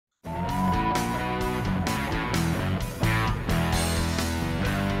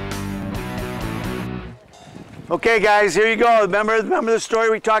Okay guys, here you go. Remember the story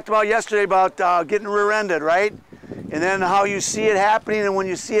we talked about yesterday about getting rear-ended, right? And then how you see it happening, and when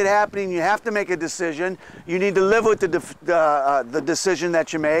you see it happening, you have to make a decision. You need to live with the decision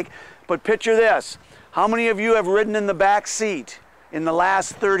that you make. But picture this. How many of you have ridden in the back seat in the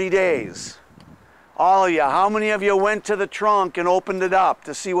last 30 days? All of you. How many of you went to the trunk and opened it up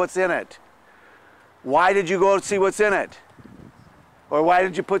to see what's in it? Why did you go to see what's in it? Or why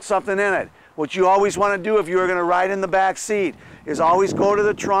did you put something in it? What you always want to do if you were going to ride in the back seat is always go to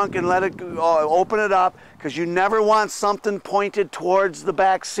the trunk and let it open it up, because you never want something pointed towards the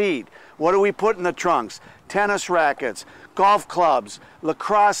back seat. What do we put in the trunks? Tennis rackets, golf clubs,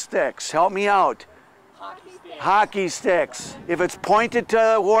 lacrosse sticks. Help me out. Hockey sticks. If it's pointed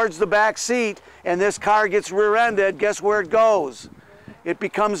towards the back seat and this car gets rear-ended, guess where it goes? It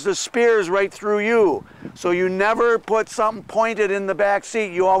becomes the spears right through you. So you never put something pointed in the back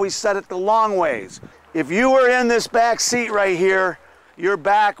seat. You always set it the long ways. If you were in this back seat right here, your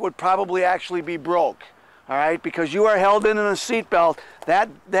back would probably actually be broke, all right? Because you are held in a seat belt. That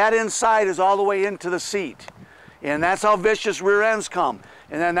inside is all the way into the seat. And that's how vicious rear ends come.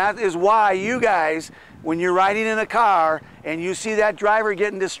 And then that is why you guys, when you're riding in a car and you see that driver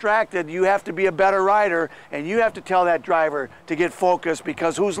getting distracted, you have to be a better rider, and you have to tell that driver to get focused,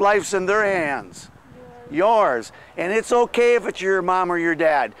 because whose life's in their hands? Yours. And it's okay if it's your mom or your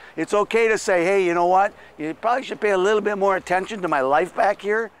dad. It's okay to say, hey, you know what? You probably should pay a little bit more attention to my life back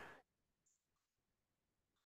here.